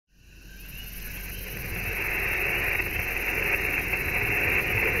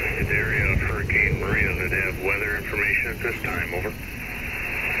should have weather information at this time, over.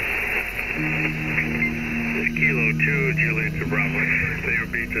 This Kilo 2, Juliet to Bravo. They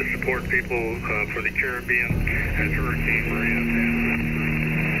would be to support people for the Caribbean as Hurricane Maria passes.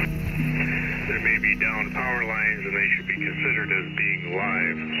 There may be down power lines and they should be considered as being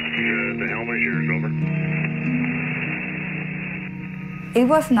live. The helm is yours, over. It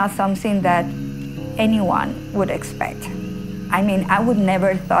was not something that anyone would expect. I mean, I would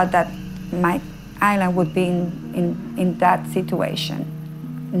never thought that my island would be in that situation.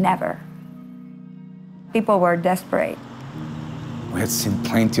 Never. People were desperate. We had seen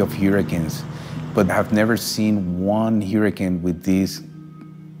plenty of hurricanes, but I've never seen one hurricane with this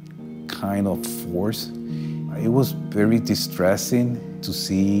kind of force. It was very distressing to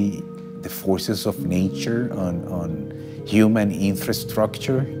see the forces of nature on human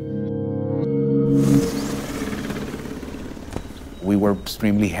infrastructure. We were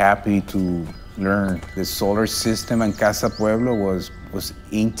extremely happy to learn the solar system in Casa Pueblo was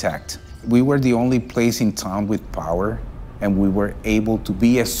intact. We were the only place in town with power, and we were able to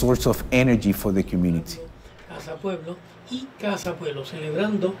be a source of energy for the community. Casa Pueblo y Casa Pueblo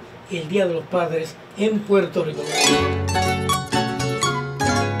celebrando el Día de los Padres en Puerto Rico.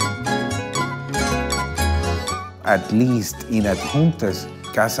 At least in Adjuntas,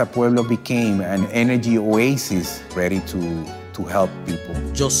 Casa Pueblo became an energy oasis ready to help people.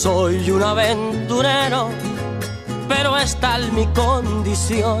 Yo soy un aventurero, pero es tal mi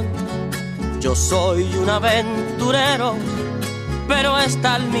condición. Yo soy un aventurero, pero es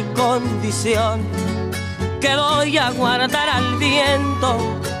tal mi condición, que doy a guardar al viento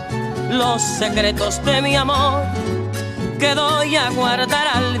los secretos de mi amor, que doy a guardar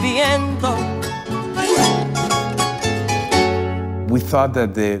al viento. We thought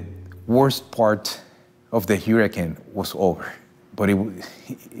that the worst part of the hurricane was over, but it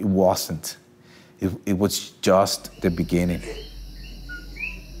wasn't. It was just the beginning.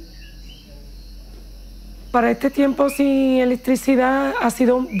 Para este tiempo sin electricidad ha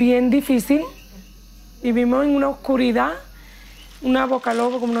sido bien difícil. Vivimos en una oscuridad, una boca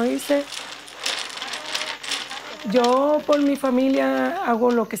lobo, como nos dice. Yo por mi familia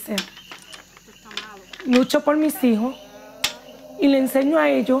hago lo que sea. Lucho por mis hijos y le enseño a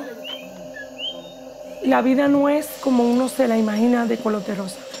ellos. La vida no es como uno se la imagina de color de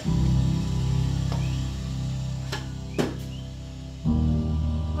rosa.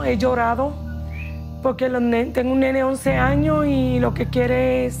 He llorado porque tengo un nene de 11 años y lo que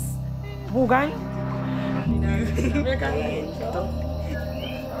quiere es jugar.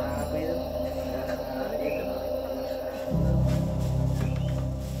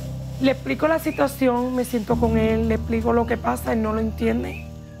 Le explico la situación, me siento con él, le explico lo que pasa, él no lo entiende.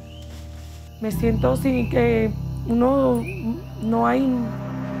 Me siento sin que uno no hay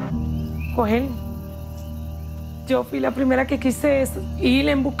coger. Yo fui la primera que quise ir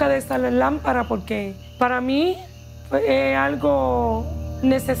en busca de esa lámpara porque para mí es algo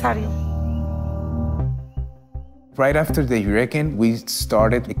necesario. Right after the hurricane, we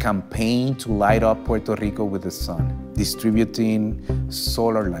started a campaign to light up Puerto Rico with the sun, distributing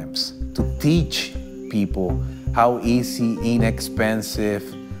solar lamps to teach people how easy, inexpensive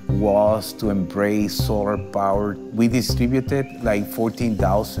was to embrace solar power. We distributed like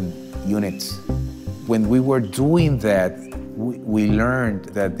 14,000 units. When we were doing that, we learned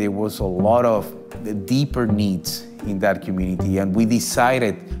that there was a lot of deeper needs in that community, and we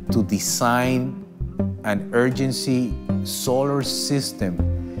decided to design an urgency solar system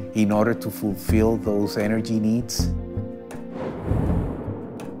in order to fulfill those energy needs.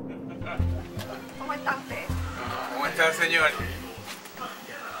 ¿Cómo está usted? ¿Cómo está, señor?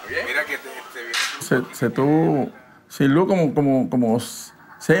 Mira que se tuvo sin luz como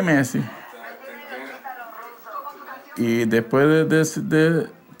 6 meses. Y después me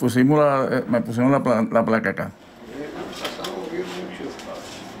pusieron la placa acá.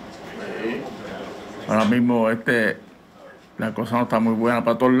 Ahora mismo la cosa no está muy buena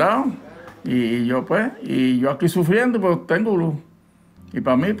para todos lados. Y yo aquí sufriendo, pues tengo luz. Y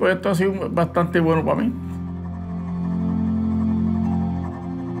para mí, pues esto ha sido bastante bueno para mí.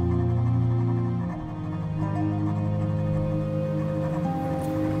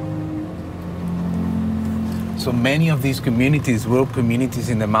 So many of these communities, rural communities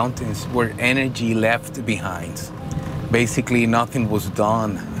in the mountains, were energy left behind. Basically, nothing was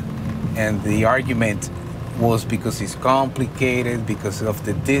done. And the argument was because it's complicated, because of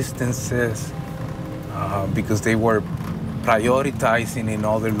the distances, because they were prioritizing in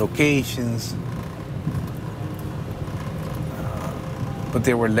other locations, but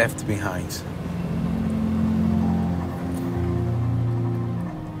they were left behind.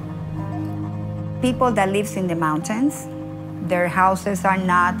 people that live in the mountains. Their houses are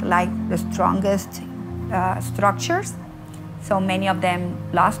not like the strongest structures, so many of them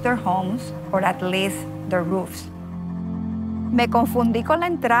lost their homes or at least their roofs. Me confundí con la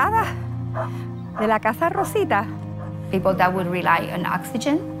entrada de la Casa Rosita. People that would rely on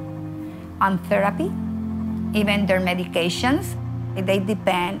oxygen, on therapy, even their medications, they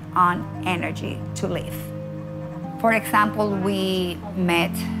depend on energy to live. For example, we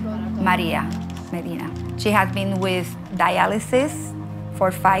met Maria Medina. She has been with dialysis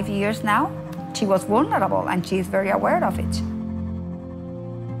for 5 years now. She was vulnerable and she's very aware of it.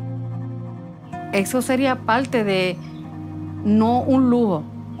 Eso sería parte de no un lujo,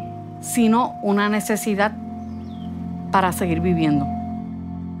 sino una necesidad para seguir viviendo.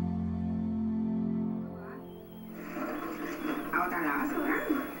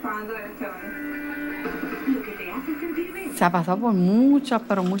 Se ha pasado por muchas,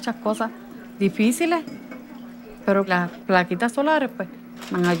 pero muchas cosas difíciles, pero las plaquitas solares pues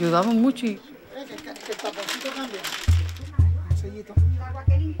me han ayudado mucho. Y...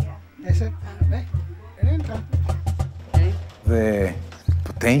 The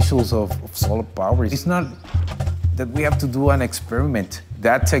potentials of solar power, it's not that we have to do an experiment.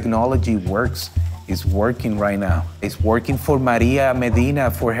 That technology works. It's working right now. It's working for Maria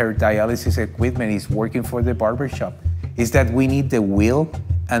Medina for her dialysis equipment. It's working for the barbershop. It's that we need the will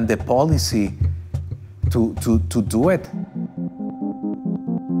and the policy to do it.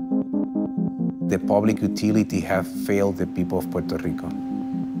 The public utility have failed the people of Puerto Rico.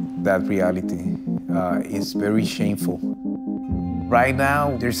 That reality is very shameful. Right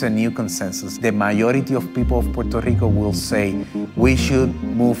now, there's a new consensus. The majority of people of Puerto Rico will say we should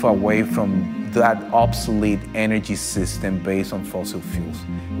move away from that obsolete energy system based on fossil fuels.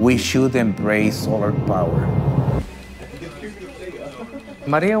 We should embrace solar power.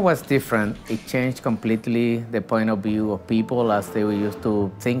 Maria was different. It changed completely the point of view of people as they used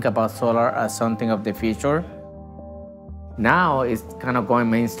to think about solar as something of the future. Now it's kind of going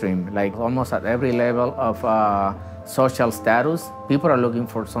mainstream, like almost at every level of social status, people are looking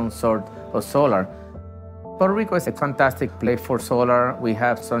for some sort of solar. Puerto Rico is a fantastic place for solar. We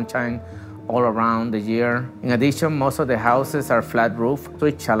have sunshine all around the year. In addition, most of the houses are flat roof,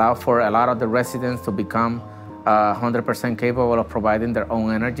 which allow for a lot of the residents to become 100% capable of providing their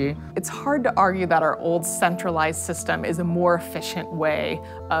own energy. It's hard to argue that our old centralized system is a more efficient way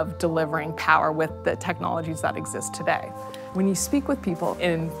of delivering power with the technologies that exist today. When you speak with people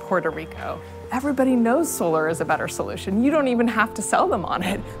in Puerto Rico, everybody knows solar is a better solution. You don't even have to sell them on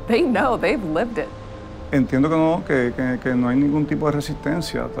it. They know, they've lived it. Entiendo que no hay ningún tipo de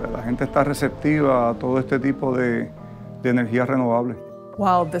resistencia. La gente está receptiva a todo este tipo de energías renovables.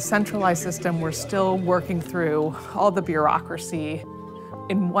 While the centralized system, we're still working through all the bureaucracy.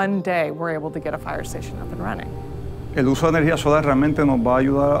 In one day, we're able to get a fire station up and running. El uso de energía solar realmente nos va a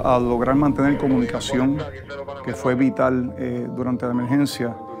ayudar a lograr mantener comunicación, que fue vital durante la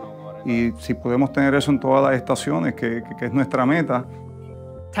emergencia. Y si podemos tener eso en todas las estaciones, que es nuestra meta.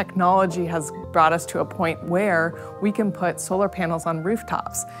 Technology has brought us to a point where we can put solar panels on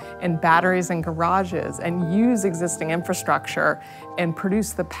rooftops and batteries in garages and use existing infrastructure and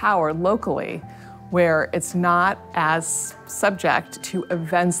produce the power locally where it's not as subject to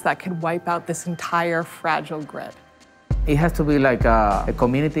events that could wipe out this entire fragile grid. It has to be like a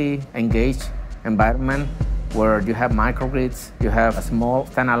community-engaged environment where you have microgrids, you have small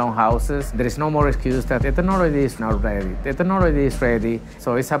standalone houses. There is no more excuse that the technology is not ready. The technology is ready.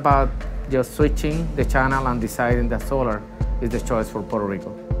 So it's about just switching the channel and deciding that solar is the choice for Puerto Rico.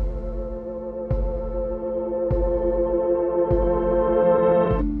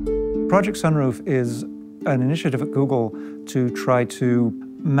 Project Sunroof is an initiative at Google to try to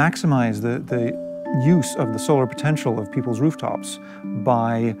maximize the use of the solar potential of people's rooftops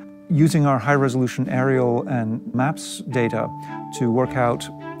by using our high-resolution aerial and maps data to work out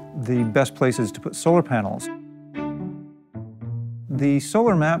the best places to put solar panels. The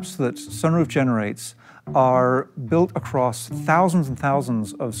solar maps that Sunroof generates are built across thousands and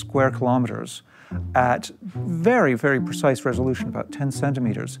thousands of square kilometers at very, very precise resolution, about 10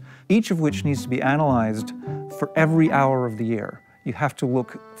 centimeters, each of which needs to be analyzed for every hour of the year. You have to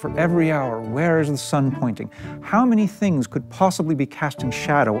look for every hour, where is the sun pointing? How many things could possibly be casting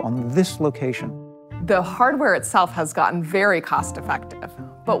shadow on this location? The hardware itself has gotten very cost effective,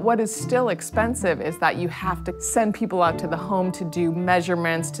 but what is still expensive is that you have to send people out to the home to do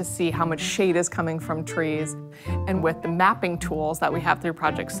measurements to see how much shade is coming from trees. And with the mapping tools that we have through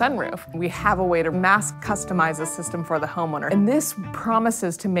Project Sunroof, we have a way to mass customize a system for the homeowner. And this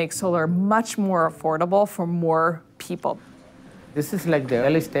promises to make solar much more affordable for more people. This is like the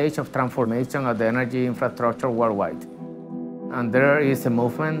early stage of transformation of the energy infrastructure worldwide. And there is a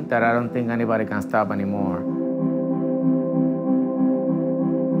movement that I don't think anybody can stop anymore.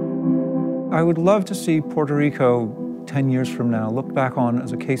 I would love to see Puerto Rico 10 years from now looked back on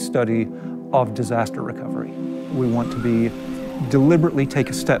as a case study of disaster recovery. We want to deliberately take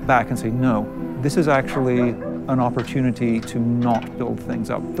a step back and say, no, this is actually an opportunity to not build things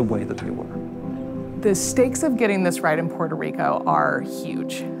up the way that they were. The stakes of getting this right in Puerto Rico are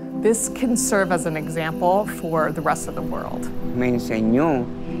huge. This can serve as an example for the rest of the world. Me enseñó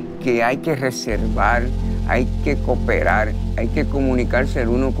que hay que reservar, hay que cooperar, hay que comunicarse el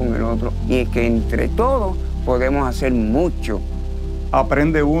uno con el otro y que entre todos podemos hacer mucho.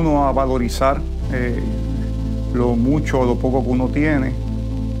 Aprende uno a valorizar lo mucho o lo poco que uno tiene.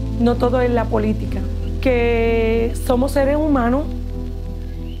 No todo es la política, que somos seres humanos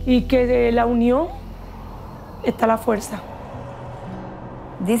y que de la unión está la fuerza.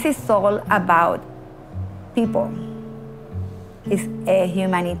 This is all about people. It's a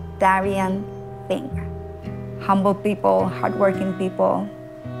humanitarian thing. Humble people, hardworking people,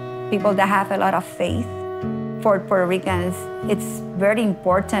 people that have a lot of faith. For Puerto Ricans, it's very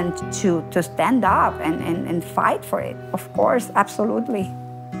important to stand up and fight for it. Of course, absolutely.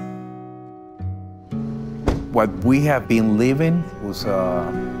 What we have been living was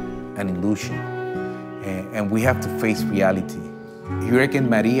an illusion, and we have to face reality. Hurricane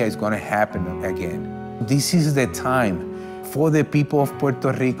Maria is going to happen again. This is the time for the people of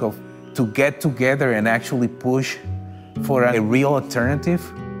Puerto Rico to get together and actually push for a real alternative.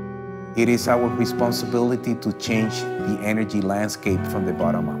 It is our responsibility to change the energy landscape from the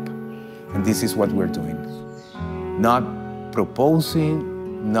bottom up. And this is what we're doing. Not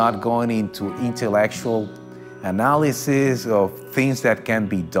proposing, not going into intellectual analysis of things that can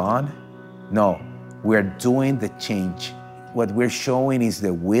be done. No, we're doing the change. What we're showing is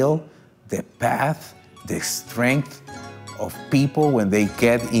the will, the path, the strength of people when they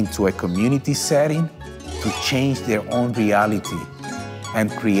get into a community setting to change their own reality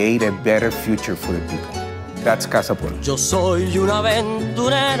and create a better future for the people. That's Casa Pueblo. Yo soy un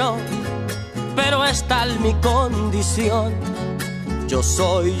aventurero, pero es tal mi condición. Yo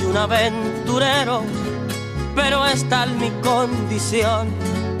soy un aventurero, pero es tal mi condición,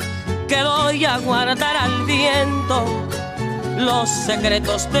 que doy a guardar al viento los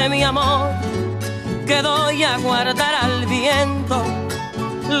secretos de mi amor, que doy a guardar al viento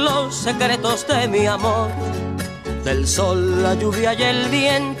los secretos de mi amor. Del sol, la lluvia y el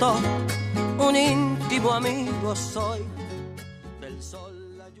viento, un íntimo amigo soy.